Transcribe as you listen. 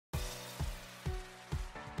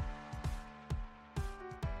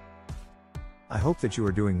I hope that you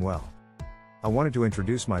are doing well. I wanted to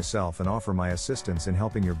introduce myself and offer my assistance in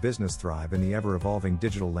helping your business thrive in the ever-evolving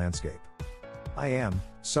digital landscape. I am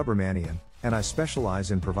Subramanian, and I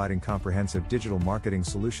specialize in providing comprehensive digital marketing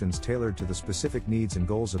solutions tailored to the specific needs and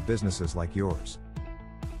goals of businesses like yours.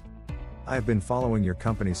 I have been following your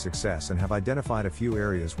company's success and have identified a few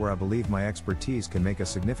areas where I believe my expertise can make a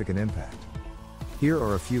significant impact. Here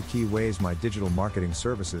are a few key ways my digital marketing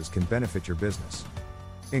services can benefit your business.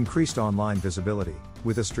 Increased online visibility.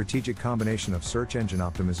 With a strategic combination of search engine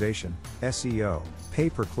optimization, SEO,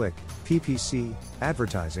 pay-per-click, PPC,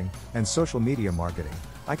 advertising, and social media marketing,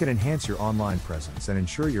 I can enhance your online presence and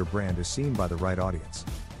ensure your brand is seen by the right audience.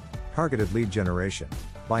 Targeted lead generation.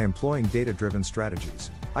 By employing data-driven strategies,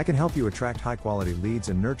 I can help you attract high-quality leads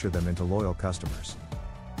and nurture them into loyal customers.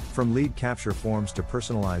 From lead capture forms to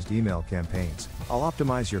personalized email campaigns, I'll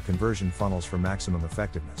optimize your conversion funnels for maximum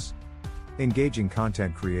effectiveness. Engaging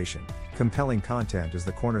content creation. Compelling content is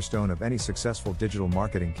the cornerstone of any successful digital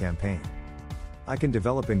marketing campaign. I can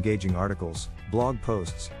develop engaging articles, blog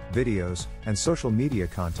posts, videos, and social media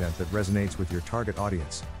content that resonates with your target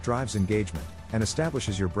audience, drives engagement, and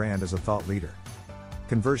establishes your brand as a thought leader.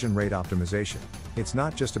 Conversion rate optimization. It's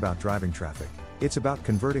not just about driving traffic, it's about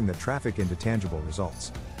converting the traffic into tangible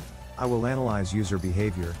results. I will analyze user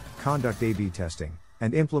behavior, conduct A/B testing,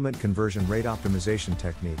 and implement conversion rate optimization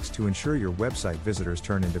techniques to ensure your website visitors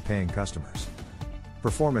turn into paying customers.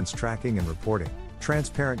 Performance tracking and reporting.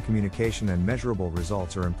 Transparent communication and measurable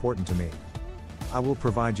results are important to me. I will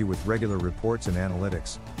provide you with regular reports and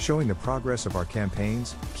analytics, showing the progress of our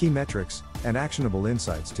campaigns, key metrics, and actionable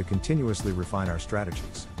insights to continuously refine our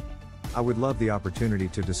strategies. I would love the opportunity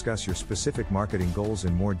to discuss your specific marketing goals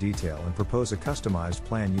in more detail and propose a customized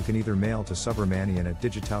plan. You can either mail to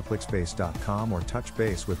subramanian@digitalclickspace.com or touch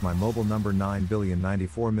base with my mobile number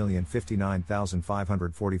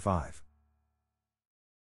 9,094,059,545.